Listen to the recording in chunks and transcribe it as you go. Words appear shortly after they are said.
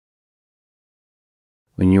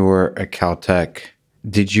when you were at Caltech,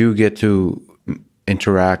 did you get to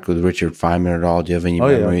interact with Richard Feynman at all? Do you have any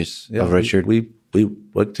memories of Richard? We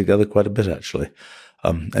worked together quite a bit, actually.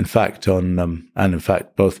 In fact,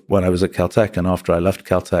 both when I was at Caltech and after I left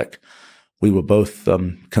Caltech, we were both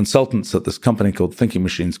consultants at this company called Thinking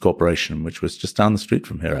Machines Corporation, which was just down the street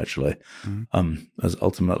from here, actually. As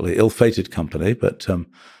ultimately ill-fated company, but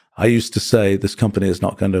I used to say this company is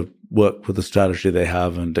not going to work with the strategy they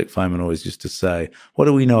have, and Dick Feynman always used to say, "What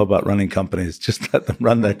do we know about running companies? Just let them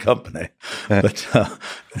run their company." But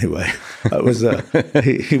anyway, that was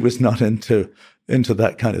he was not into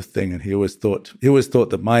that kind of thing, and he always thought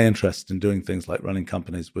that my interest in doing things like running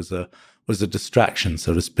companies was a distraction,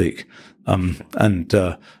 so to speak. For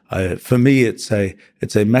me, it's a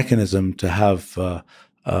mechanism to have a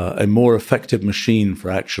more effective machine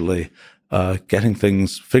for actually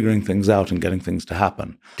figuring things out and getting things to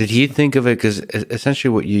happen. Did he think of it, because essentially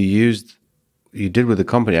what you did with the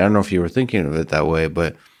company, I don't know if you were thinking of it that way,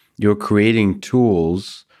 but you're creating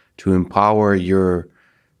tools to empower the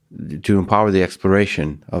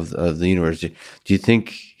exploration of the universe. Do you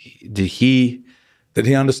think, did he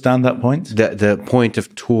understand that point? The point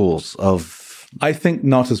of tools of... I think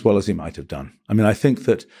not as well as he might have done. I mean, I think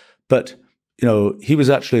that, but, he was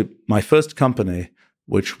actually my first company,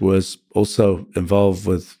 which was also involved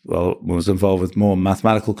with more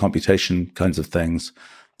mathematical computation kinds of things.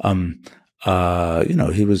 He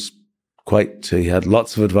had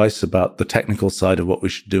lots of advice about the technical side of what we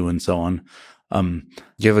should do and so on. Do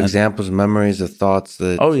you have examples, memories, of thoughts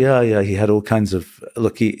that... Oh, yeah. He had all kinds of...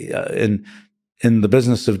 Look, in the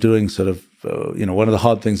business of doing sort of, one of the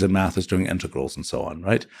hard things in math is doing integrals and so on,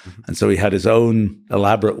 right? And so he had his own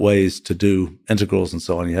elaborate ways to do integrals and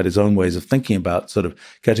so on. He had his own ways of thinking about sort of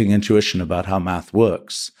getting intuition about how math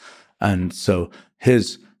works. And so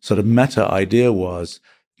his sort of meta idea was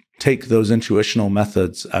take those intuitional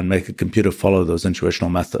methods and make a computer follow those intuitional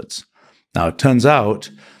methods. Now, it turns out,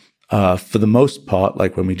 for the most part,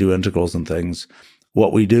 like when we do integrals and things,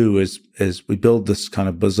 what we do is we build this kind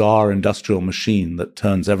of bizarre industrial machine that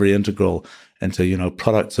turns every integral into,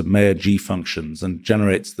 products of Mayer G functions and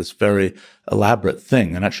generates this very elaborate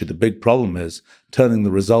thing. And actually the big problem is turning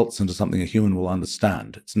the results into something a human will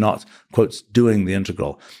understand. It's not, quotes, doing the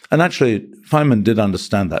integral. And actually Feynman did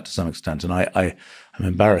understand that to some extent. And I'm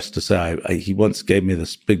embarrassed to say he once gave me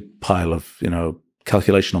this big pile of,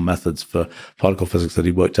 calculational methods for particle physics that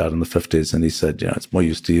he worked out in the 50s. And he said, it's more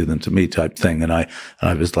use to you than to me type thing. And I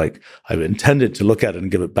was like, I intended to look at it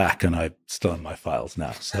and give it back, and I'm still in my files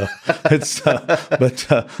now. So it's, but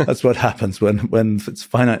that's what happens when it's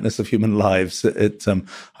finiteness of human lives.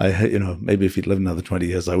 Maybe if he'd lived another 20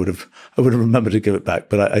 years, I would have remembered to give it back.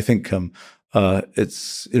 But I think,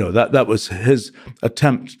 it's, that was his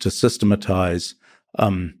attempt to systematize,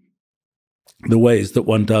 the ways that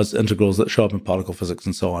one does integrals that show up in particle physics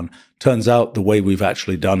and so on. Turns out the way we've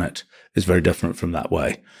actually done it is very different from that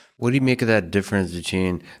way. What do you make of that difference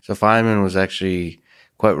between... So Feynman was actually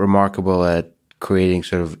quite remarkable at creating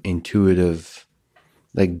sort of intuitive,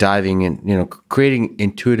 like diving in, creating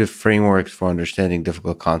intuitive frameworks for understanding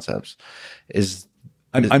difficult concepts.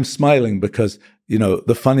 I'm smiling because,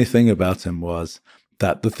 the funny thing about him was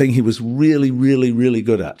that the thing he was really, really, really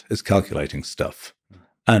good at is calculating stuff.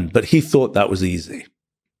 But he thought that was easy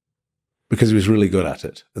because he was really good at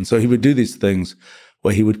it. And so he would do these things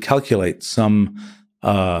where he would calculate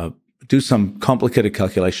do some complicated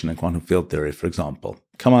calculation in quantum field theory, for example,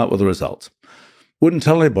 come out with a result. Wouldn't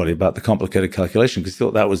tell anybody about the complicated calculation because he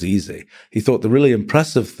thought that was easy. He thought the really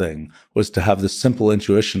impressive thing was to have this simple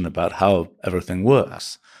intuition about how everything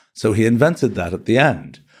works. So he invented that at the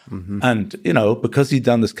end. And, because he'd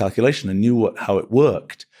done this calculation and knew how it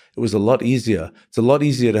worked, it was a lot easier. It's a lot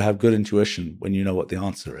easier to have good intuition when you know what the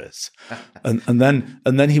answer is. and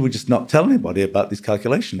then he would just not tell anybody about these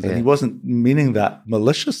calculations. And he wasn't meaning that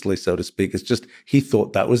maliciously, so to speak. It's just he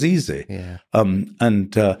thought that was easy. And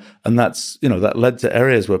that's, that led to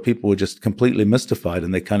areas where people were just completely mystified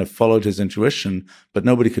and they kind of followed his intuition, but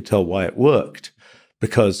nobody could tell why it worked.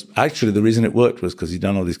 Because actually the reason it worked was because he'd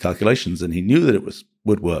done all these calculations and he knew that it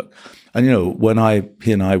would work. And, when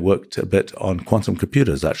he and I worked a bit on quantum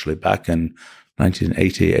computers, actually, back in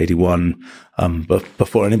 1980, 81,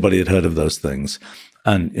 before anybody had heard of those things.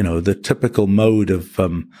 And, the typical mode of,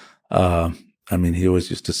 he always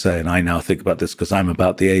used to say, and I now think about this because I'm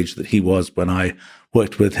about the age that he was when I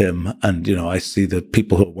worked with him. And, I see the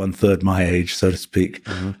people who are 1/3 my age, so to speak.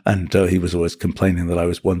 And he was always complaining that I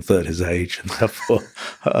was 1/3 his age and therefore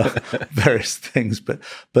various things. But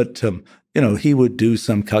he would do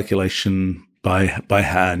some calculation by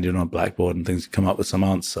hand, on a blackboard and things, come up with some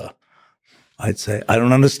answer. I'd say, I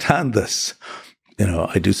don't understand this.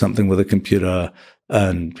 I do something with a computer,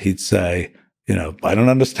 and he'd say, I don't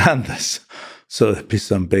understand this. So there'd be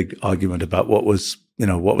some big argument about what was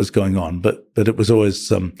going on. But it was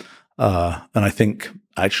always, and I think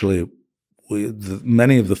actually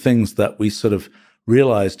many of the things that we sort of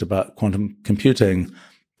realized about quantum computing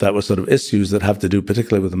that were sort of issues that have to do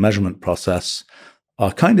particularly with the measurement process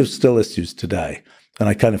are kind of still issues today. And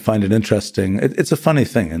I kind of find it interesting. It's a funny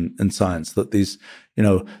thing in science that these,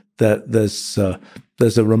 that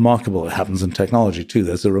there's a remarkable, it happens in technology too,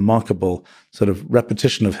 there's a remarkable sort of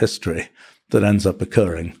repetition of history that ends up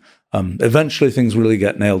occurring. Eventually things really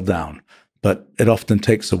get nailed down, but it often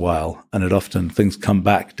takes a while, and things come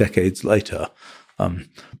back decades later.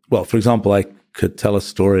 Well, for example, I could tell a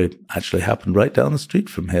story actually happened right down the street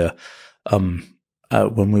from here.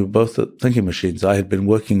 When we were both at Thinking Machines, I had been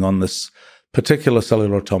working on this particular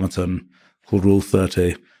cellular automaton called Rule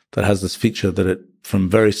 30 that has this feature that from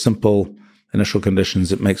very simple initial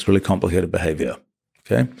conditions, it makes really complicated behavior.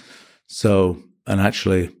 Okay. So, and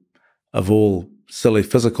actually, of all silly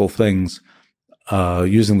physical things,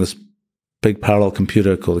 using this big parallel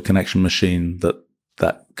computer called the connection machine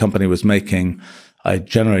that company was making, I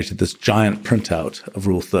generated this giant printout of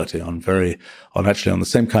Rule 30 on the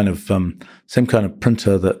same kind of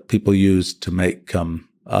printer that people use to make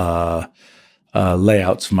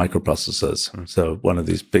layouts for microprocessors. So one of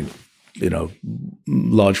these big,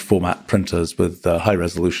 large format printers with high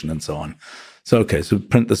resolution and so on. So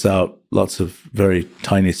print this out, lots of very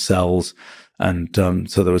tiny cells, and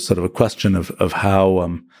so there was sort of a question of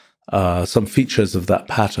how some features of that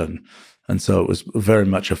pattern, and so it was very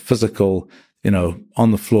much a physical,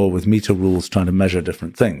 on the floor with meter rules trying to measure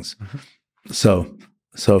different things. Mm-hmm.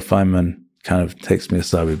 So Feynman kind of takes me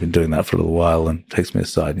aside. We've been doing that for a little while, and takes me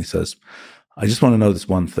aside and he says, I just want to know this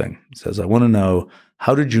one thing. He says, I want to know,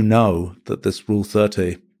 how did you know that this Rule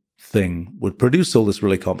 30 thing would produce all this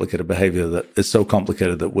really complicated behavior that is so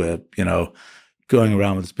complicated that we're, going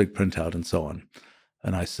around with this big printout and so on?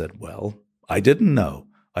 And I said, well, I didn't know.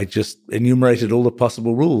 I just enumerated all the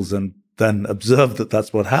possible rules and then observed that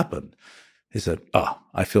that's what happened. He said,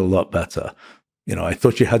 I feel a lot better. I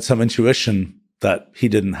thought you had some intuition that he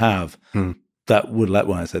didn't have that would let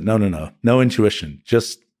one. I said, no intuition,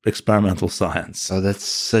 just experimental science. Oh, that's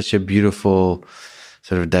such a beautiful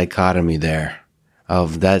sort of dichotomy there.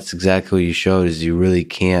 That's exactly what you showed, is you really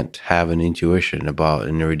can't have an intuition about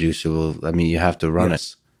an irreducible. I mean, you have to run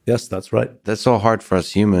it. Yes, that's right. That's so hard for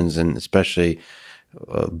us humans, and especially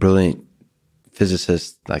brilliant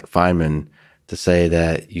physicists like Feynman, to say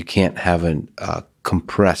that you can't have a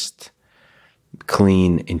compressed,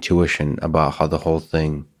 clean intuition about how the whole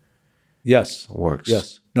thing works.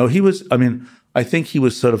 Yes. No, I think he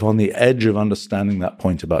was sort of on the edge of understanding that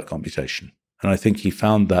point about computation. And I think he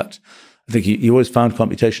found that, he always found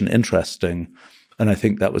computation interesting. And I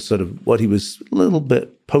think that was sort of what he was a little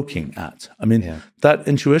bit poking at. That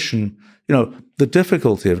intuition, the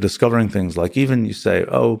difficulty of discovering things, like even you say,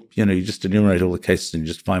 you just enumerate all the cases and you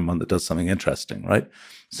just find one that does something interesting, right?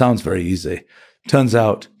 Sounds very easy. Turns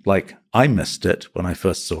out, like, I missed it when I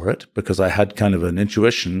first saw it because I had kind of an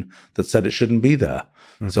intuition that said it shouldn't be there.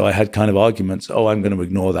 Mm-hmm. So I had kind of arguments, I'm going to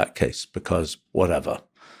ignore that case because whatever.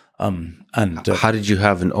 How did you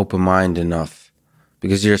have an open mind enough?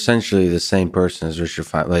 Because you're essentially the same person as Richard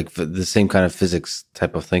Feynman, like the same kind of physics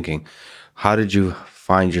type of thinking. How did you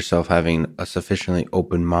find yourself having a sufficiently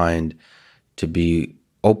open mind to be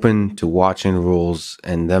open to watching rules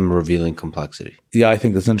and them revealing complexity? Yeah, I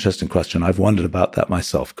think that's an interesting question. I've wondered about that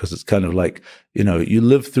myself, because it's kind of like, you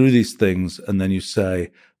live through these things and then you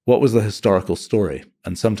say, what was the historical story?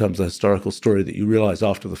 And sometimes the historical story that you realize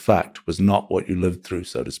after the fact was not what you lived through,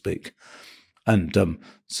 so to speak. And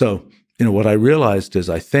so, what I realized is,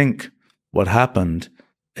 I think what happened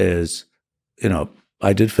is,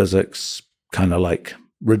 I did physics kind of like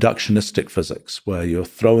reductionistic physics, where you're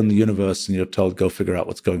thrown the universe and you're told, go figure out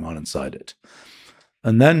what's going on inside it.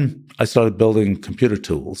 And then I started building computer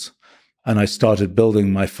tools, and I started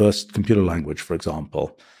building my first computer language, for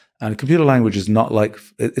example. And a computer language is not like,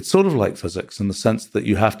 it's sort of like physics in the sense that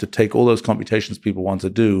you have to take all those computations people want to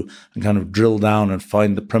do and kind of drill down and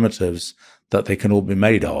find the primitives that they can all be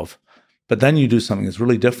made of. But then you do something that's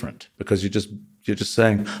really different, because you're just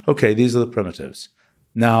saying, okay, these are the primitives.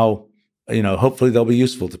 Now, hopefully they'll be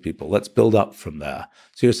useful to people. Let's build up from there.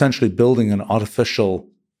 So you're essentially building an artificial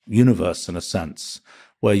universe, in a sense,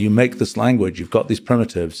 where you make this language, you've got these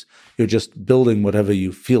primitives, you're just building whatever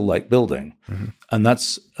you feel like building. Mm-hmm.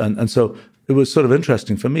 And so it was sort of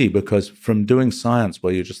interesting for me, because from doing science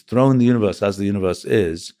where you're just throwing the universe as the universe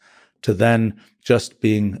is, to then just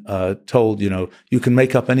being told, you can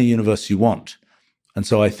make up any universe you want. And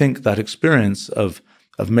so I think that experience of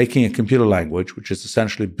making a computer language, which is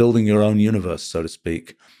essentially building your own universe, so to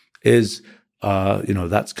speak, is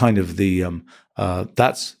that's kind of the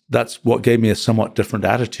that's what gave me a somewhat different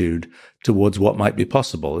attitude towards what might be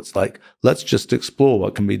possible. It's like, let's just explore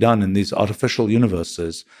what can be done in these artificial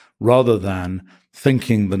universes rather than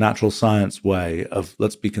thinking the natural science way of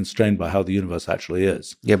let's be constrained by how the universe actually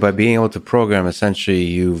is. Yeah, by being able to program, essentially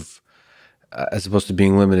you've, as opposed to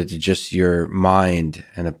being limited to just your mind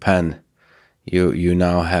and a pen,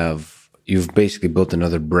 you've basically built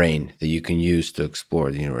another brain that you can use to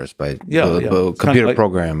explore the universe by a computer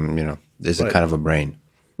program, is a kind of a brain.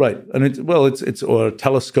 Right. And it's or a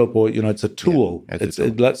telescope, or it's a tool. Yeah,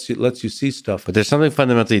 it lets you see stuff. But there's something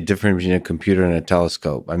fundamentally different between a computer and a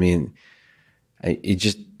telescope. I mean, I'm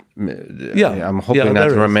hoping not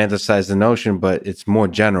to romanticize the notion, but it's more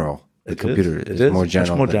general. The computer is more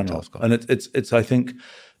general than a telescope. And it's I think,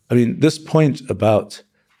 this point about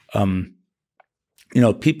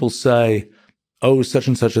people say, oh, such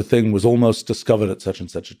and such a thing was almost discovered at such and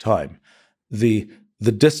such a time. The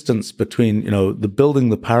distance between, the building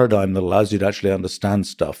the paradigm that allows you to actually understand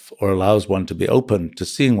stuff or allows one to be open to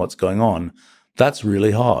seeing what's going on, that's really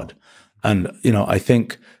hard. And, I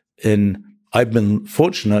think I've been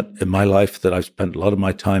fortunate in my life that I've spent a lot of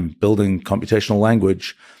my time building computational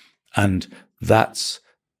language, and that's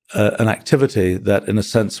an activity that, in a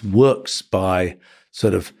sense, works by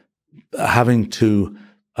sort of having to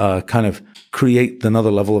kind of create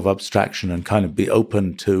another level of abstraction and kind of be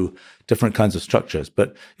open to different kinds of structures.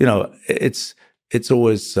 But it's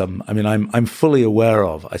always I'm fully aware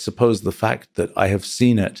of, I suppose, the fact that I have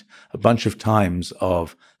seen it a bunch of times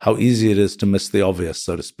of how easy it is to miss the obvious,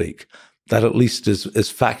 so to speak. That at least is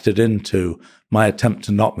factored into my attempt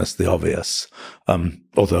to not miss the obvious,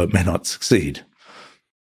 although it may not succeed.